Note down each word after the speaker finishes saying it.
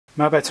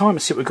Now about time to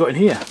see what we've got in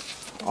here.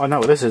 I know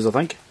what this is, I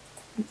think.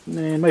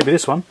 Maybe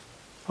this one.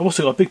 I've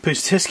also got a big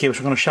piece of test kit which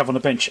I'm going to shove on the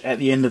bench at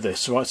the end of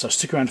this, right? So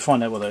stick around to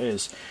find out what that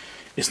is.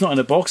 It's not in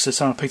a box, it's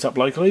something I picked up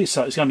locally,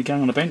 so it's going to be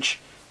going on the bench.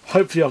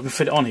 Hopefully I can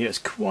fit it on here, it's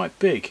quite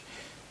big.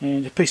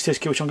 And a piece of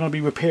test kit which I'm going to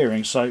be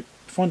repairing, so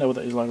find out what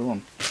that is later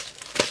on.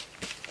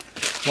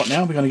 Right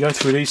now we're going to go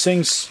through these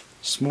things,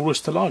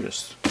 smallest to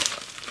largest.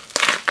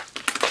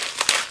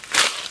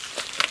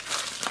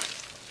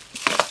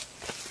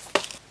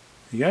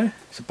 There you go,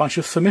 it's a bunch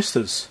of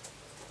thermistors.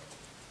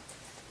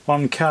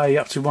 1K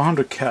up to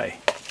 100K.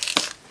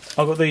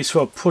 I've got these for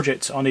a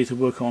project I need to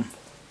work on.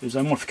 There's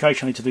a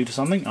modification I need to do to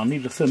something, I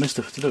need a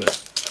thermistor to do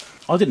it.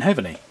 I didn't have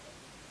any.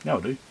 Now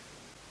I do.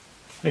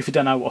 If you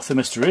don't know what a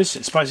thermistor is,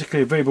 it's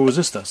basically a variable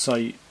resistor,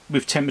 so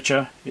with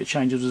temperature it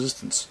changes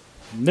resistance.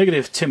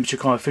 Negative temperature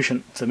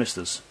coefficient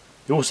thermistors.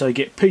 You also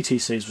get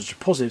PTCs, which are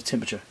positive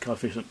temperature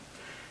coefficient,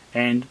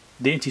 and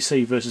the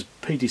NTC versus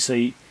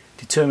PTC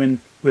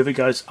determine whether it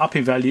goes up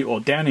in value or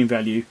down in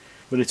value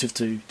relative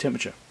to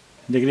temperature.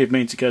 Negative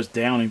means it goes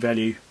down in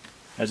value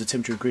as the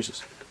temperature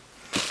increases.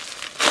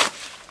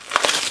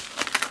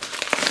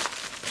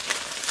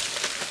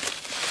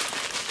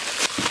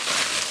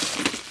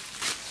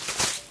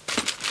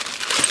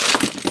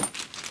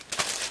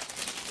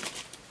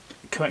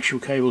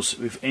 Coaxial cables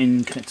with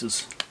end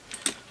connectors.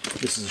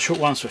 This is a short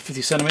one, so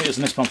 50 centimeters,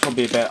 and this one's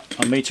probably about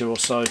a metre or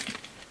so.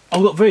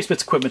 I've got various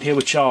bits of equipment here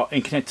which are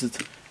end connected.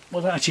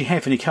 Well, I don't actually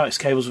have any coax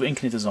cables with end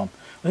connectors on.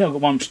 I think I've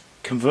got one which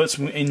converts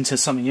them into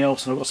something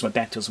else, and I've got some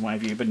adapters and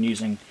whatever. You've been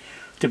using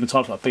different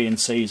types like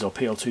BNCs or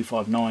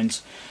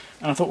PL259s,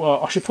 and I thought,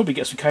 well, I should probably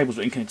get some cables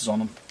with end connectors on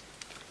them.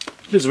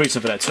 There's a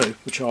reason for that too,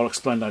 which I'll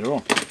explain later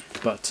on.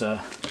 But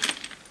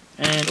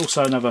and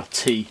also another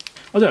T.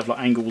 I do have like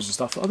angles and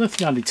stuff, but I don't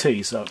think I need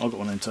T's, so I've got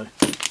one of them too.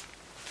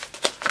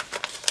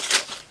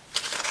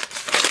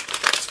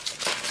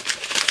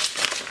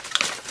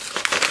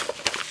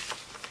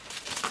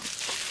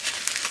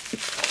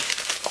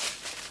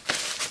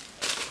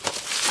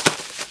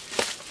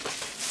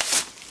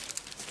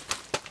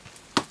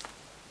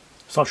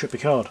 Star Trek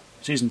Picard,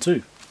 Season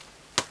 2.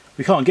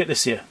 We can't get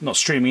this here, not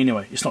streaming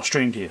anyway, it's not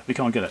streamed here, we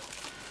can't get it.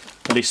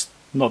 At least,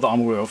 not that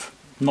I'm aware of.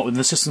 Not with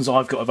the systems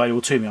I've got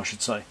available to me, I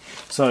should say.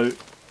 So,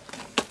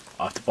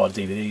 I have to buy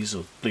the DVDs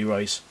or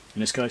Blu-rays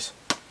in this case.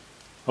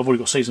 I've already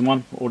got Season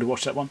 1, already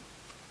watched that one.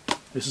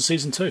 This is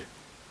Season 2.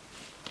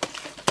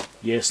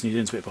 Yes, New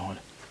Zealand's a bit behind.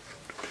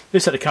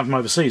 This had to come from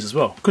overseas as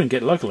well, couldn't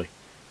get it locally.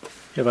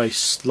 You have a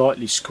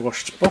slightly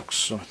squashed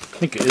box, I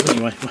think it is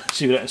anyway.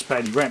 See that it's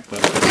badly wrapped, but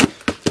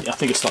yeah, I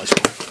think it's slightly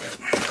squashed.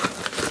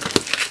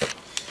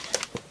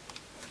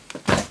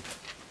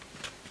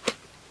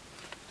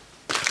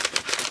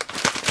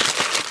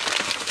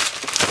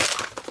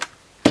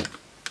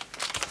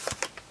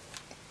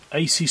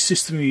 AC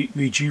system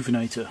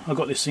rejuvenator. I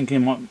got this thinking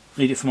I might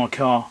need it for my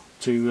car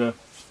to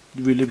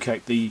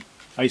relubricate the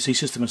AC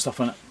system and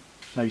stuff on it.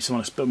 Maybe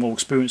someone that's a bit more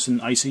experienced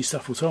in AC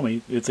stuff will tell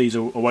me if these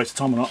are a waste of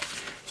time or not.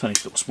 It's only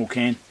a little small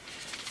can.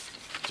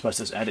 I'm supposed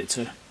to just add it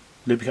to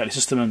lubricate the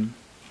system and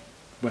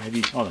what have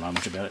you. I don't know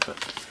much about it,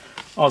 but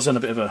I was in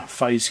a bit of a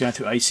phase going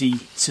through AC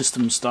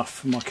system stuff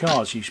for my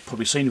cars. You've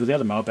probably seen with the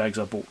other mailbags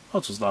I bought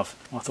lots of stuff.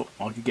 I thought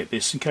I could get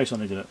this in case I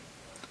needed it.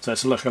 So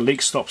it's like a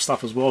leak stop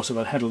stuff as well, so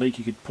if I had a leak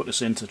you could put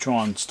this in to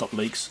try and stop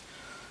leaks,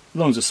 as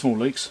long as they're small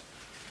leaks.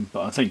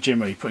 But I think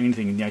generally putting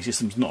anything in the AC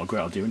system is not a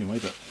great idea anyway,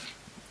 but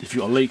if you've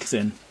got a leak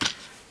then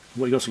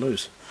what you got to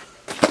lose?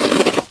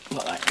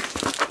 Like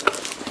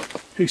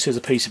that. Who says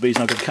a PCB's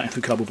not going to cut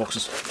through cardboard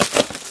boxes?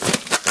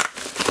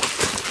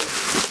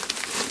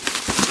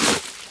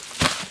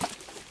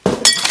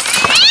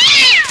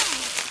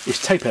 This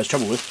tape has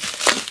trouble with.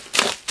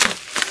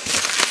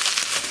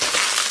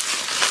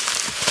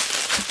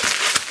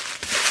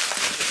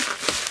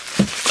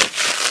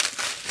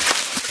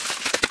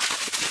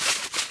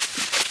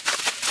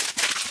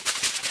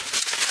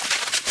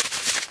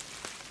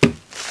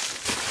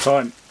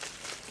 Time,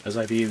 as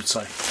AVU would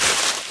say.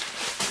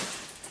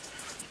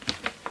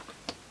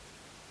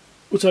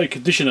 We'll tell you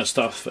conditioner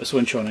stuff, that's all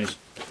in Chinese,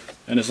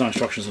 and there's no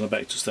instructions on the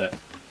back, just that.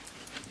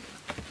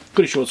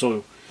 Pretty sure it's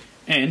oil,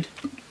 and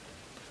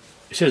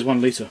it says 1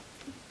 litre.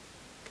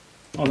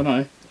 I don't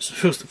know, it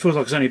feels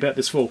like it's only about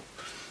this full.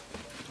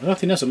 I don't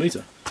think that's a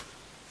litre.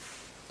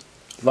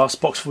 Last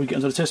box before we get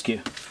into the test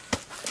gear.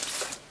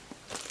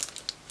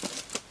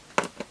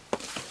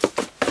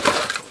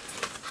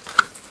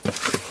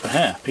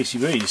 Aha,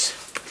 PCBs.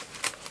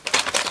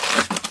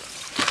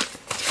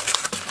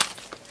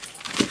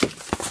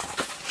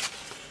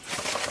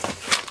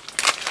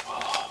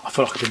 Oh, I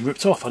feel like I've been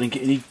ripped off. I didn't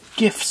get any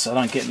gifts, I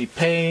don't get any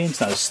pens,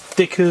 no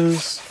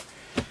stickers,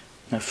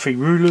 no free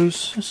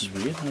rulers. This is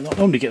weird. I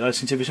normally get those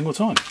things every single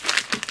time.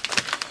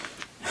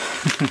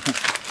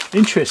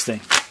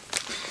 Interesting.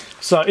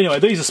 So anyway,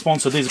 these are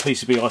sponsored, these are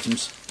PCB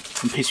items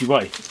from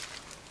PCWay.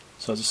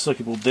 So there's a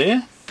circuit board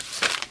there.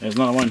 There's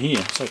another one here.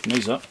 Let's open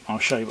these up. I'll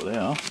show you what they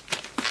are.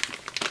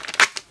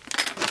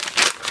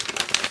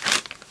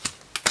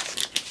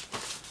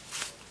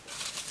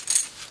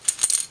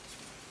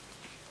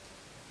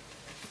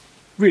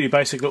 really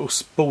basic little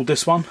board,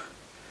 this one.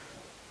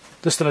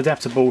 Just an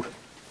adapter board.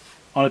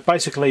 I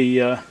basically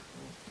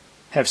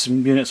have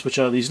some units which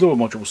are these LoRa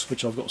modules,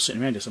 which I've got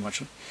sitting around here so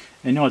much.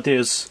 And the idea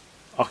is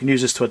I can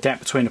use this to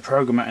adapt between the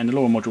programmer and the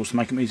LoRa modules to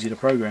make them easier to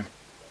program,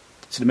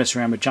 instead of messing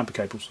around with jumper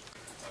cables.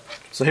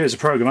 So here's a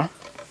programmer,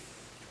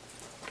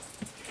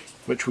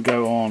 which will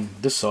go on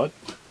this side.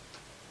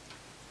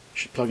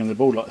 Should plug into the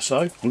board like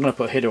so. I'm going to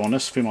put a header on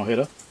this, female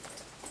header.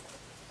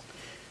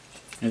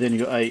 And then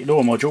you've got a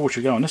LoRa module which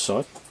will go on this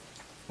side,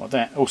 like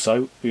that.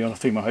 Also be on a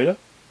female header.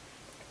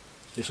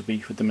 This will be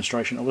for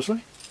demonstration,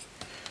 obviously.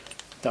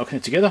 That'll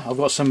connect together. I've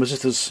got some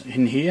resistors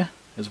in here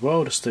as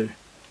well, just to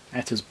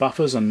act as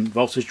buffers and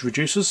voltage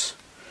reducers.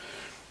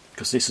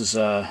 Because this is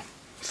a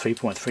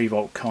 3.3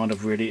 volt kind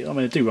of really. I mean,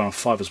 they do run on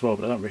 5 as well,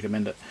 but I don't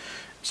recommend it.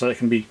 So they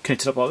can be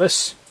connected up like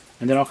this,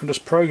 and then I can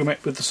just program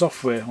it with the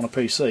software on a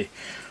PC.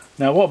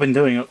 Now, what I've been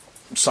doing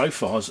so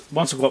far is,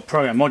 once I've got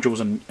program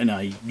modules in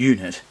a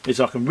unit, is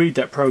I can read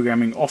that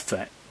programming off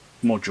that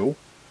module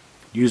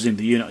using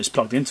the unit it's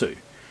plugged into,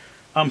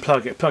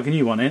 unplug it, plug a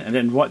new one in, and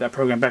then write that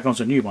program back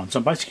onto a new one. So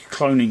I'm basically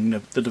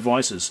cloning the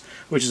devices,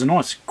 which is a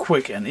nice,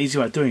 quick and easy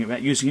way of doing it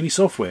without using any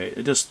software.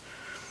 It just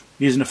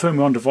using the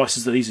firmware on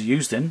devices that these are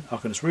used in, I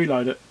can just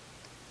reload it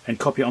and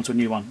copy it onto a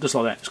new one, just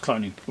like that. It's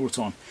cloning all the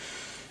time.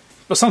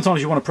 But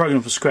sometimes you want to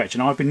program from scratch,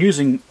 and I've been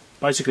using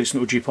basically some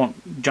little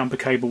DuPont jumper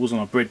cables on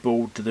a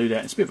breadboard to do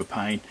that. It's a bit of a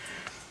pain,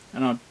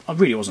 and I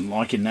really wasn't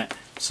liking that.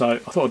 So I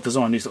thought I'd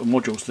design these little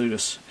modules to do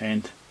this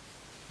and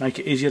make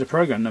it easier to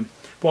program them.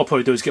 What I'll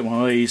probably do is get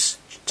one of these,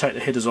 take the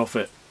headers off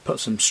it, put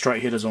some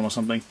straight headers on or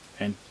something,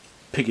 and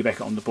piggyback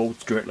it on the board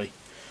directly.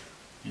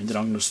 And then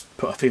I'm going to just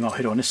put a female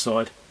header on this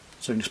side,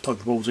 so you can just plug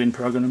the boards in,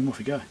 program them, off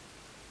you go.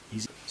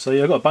 Easy. So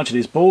yeah, I've got a bunch of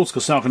these boards,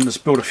 because now I can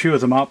just build a few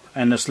of them up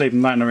and just leave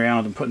them laying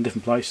around and put in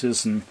different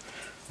places. And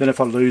then if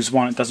I lose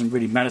one, it doesn't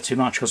really matter too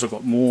much, because I've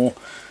got more.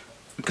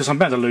 Because I'm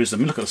bound to lose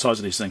them. Look at the size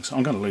of these things.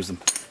 I'm going to lose them.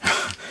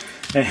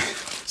 Yeah.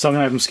 So I'm going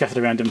to have them scattered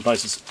around different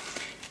places.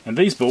 And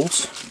these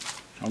boards,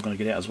 I'm going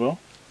to get out as well.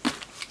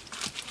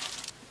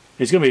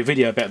 There's going to be a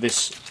video about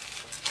this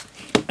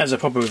as a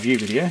proper review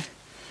video.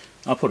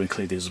 I'll probably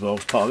include this as well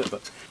as part of it,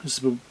 but this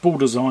is a board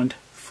designed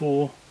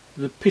for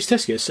the piece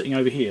test gear sitting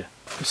over here.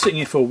 It's sitting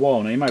here for a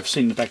while now. You may have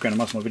seen in the background of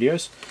most of my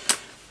videos.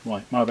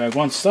 My Mailbag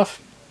 1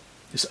 stuff.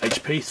 This is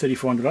HP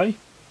 3400A.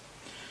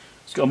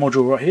 It's got a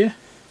module right here.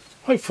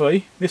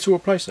 Hopefully this will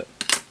replace it.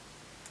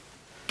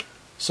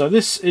 So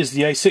this is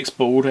the A6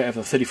 board out of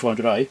the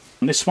 3400A,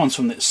 and this one's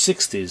from the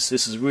 60s.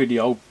 This is a really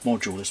old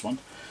module, this one.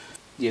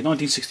 Yeah,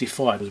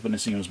 1965 was when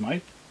this thing was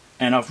made.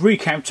 And I've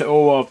recapped it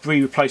all, I've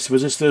replaced the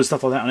resistors,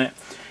 stuff like that on it.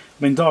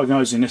 I've been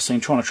diagnosing this thing,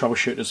 trying to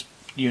troubleshoot this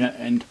unit,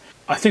 and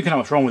I think I know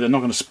what's wrong with it. I'm not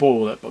going to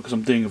spoil it because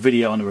I'm doing a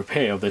video on the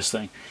repair of this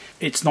thing.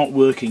 It's not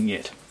working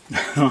yet.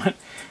 Right?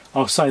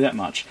 I'll say that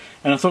much.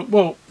 And I thought,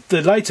 well,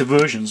 the later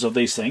versions of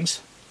these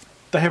things,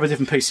 they have a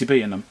different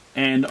PCB in them,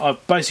 and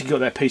I've basically got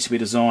that PCB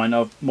design.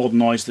 I've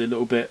modernised it a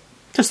little bit,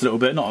 just a little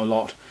bit, not a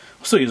lot.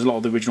 I still use a lot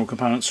of the original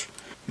components,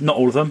 not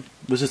all of them.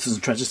 Resistors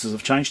and transistors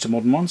have changed to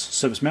modern ones,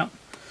 surface mount,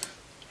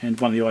 and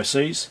one of the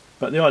ICs.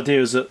 But the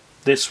idea is that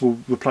this will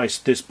replace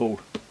this board,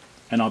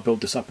 and I'll build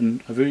this up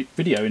in a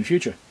video in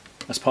future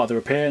as part of the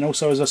repair, and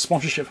also as a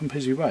sponsorship from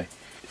PCB.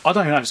 I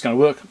don't even know if it's going to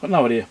work. I've got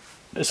no idea.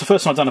 It's the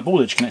first time I've done a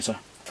board edge connector,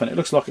 and it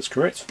looks like it's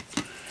correct.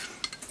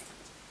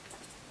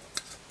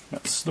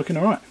 That's looking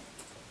alright.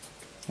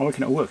 I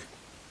reckon it'll work.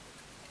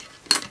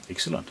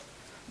 Excellent.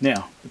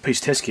 Now, the piece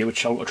of test gear,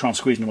 which I'll try and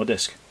squeeze into my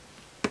desk.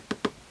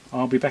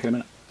 I'll be back in a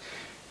minute.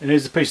 And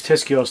here's the piece of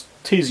test gear I was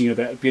teasing you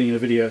about at the beginning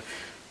of the video.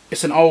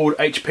 It's an old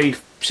HP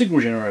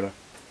signal generator.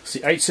 It's the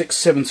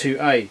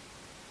 8672A,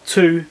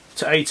 2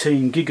 to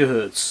 18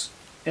 gigahertz.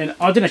 And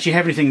I didn't actually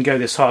have anything go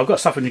this high. I've got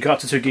stuff that can go up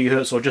to 2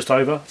 gigahertz or just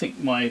over. I think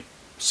my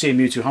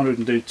CMU 200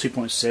 can do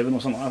 2.7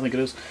 or something, I think it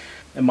is.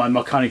 And my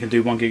Marconi can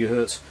do 1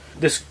 gigahertz.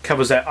 This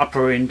covers that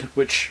upper end,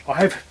 which I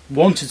have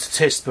wanted to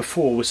test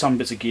before with some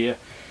bits of gear.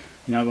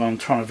 You know, I'm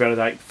trying to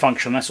validate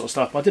function, that sort of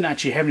stuff. But I didn't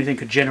actually have anything that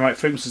could generate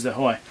frequencies that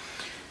high.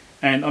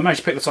 And I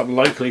managed to pick this up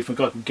locally from a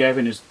guy called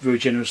Gavin, who's very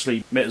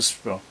generously met us,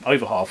 well,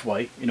 over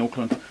halfway in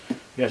Auckland.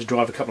 He had to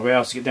drive a couple of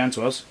hours to get down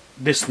to us.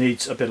 This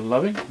needs a bit of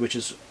loving, which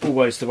is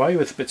always the way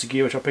with bits of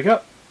gear which I pick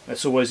up.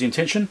 That's always the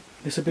intention.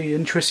 This will be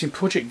an interesting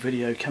project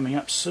video coming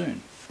up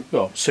soon.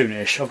 Well,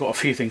 soonish. I've got a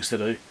few things to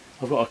do.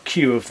 I've got a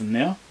queue of them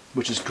now,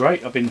 which is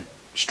great. I've been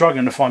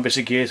struggling to find bits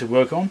of gear to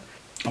work on.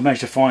 I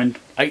managed to find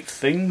 8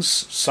 things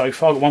so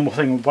far. I've got one more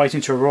thing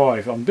waiting to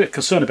arrive. I'm a bit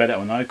concerned about that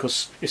one though,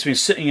 because it's been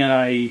sitting in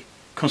a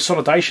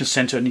consolidation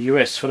centre in the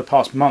US for the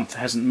past month. It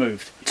hasn't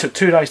moved. It took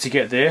 2 days to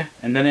get there,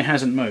 and then it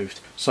hasn't moved.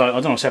 So I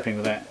don't know what's happening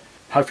with that.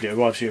 Hopefully it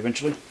arrives here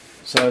eventually.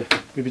 So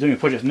we'll be doing a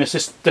project on this.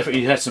 This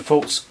definitely has some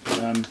faults.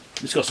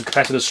 It's got some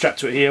capacitors strapped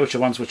to it here, which are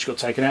ones which got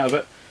taken out of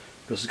it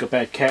because it's got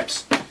bad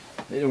caps.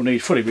 It will need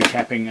fully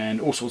recapping and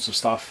all sorts of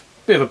stuff.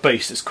 Bit of a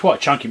beast. It's quite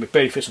chunky, but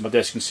barely fits on my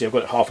desk. You can see I've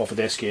got it half off the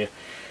desk here.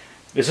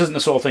 This isn't the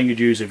sort of thing you'd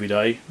use every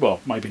day.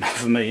 Well, maybe not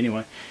for me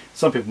anyway.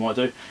 Some people might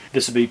do.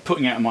 This would be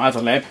putting out in my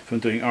other lab from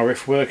doing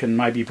RF work, and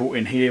maybe brought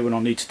in here when I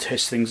need to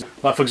test things.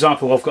 Like for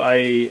example, I've got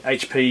a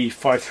HP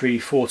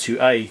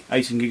 5342A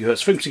 18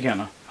 GHz frequency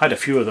counter. I had a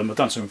few of them. I've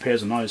done some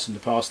repairs on those in the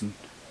past and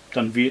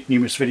done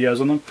numerous videos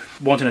on them.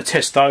 Wanting to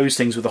test those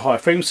things with the higher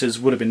frequencies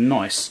would have been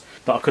nice,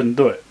 but I couldn't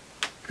do it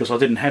because I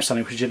didn't have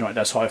something which generate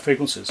those higher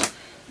frequencies,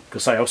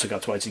 because they also go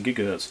to 18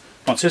 GHz.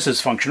 Once this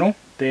is functional,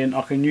 then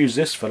I can use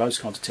this for those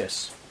kinds of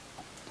tests.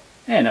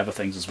 And other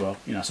things as well.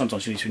 You know,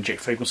 sometimes you need to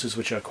inject frequencies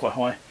which are quite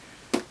high.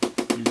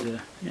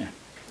 And yeah,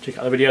 check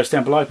out the videos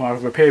down below, my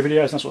repair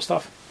videos and that sort of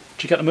stuff.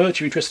 Check out the merch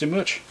if you're interested in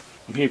merch.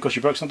 I'm here because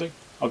you broke something.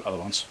 I've got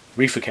other ones.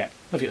 Reefercat.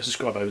 Don't forget to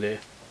subscribe over there.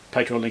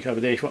 Patreon link over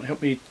there if you want to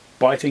help me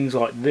buy things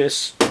like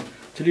this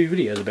to do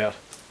videos about.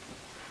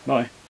 Bye.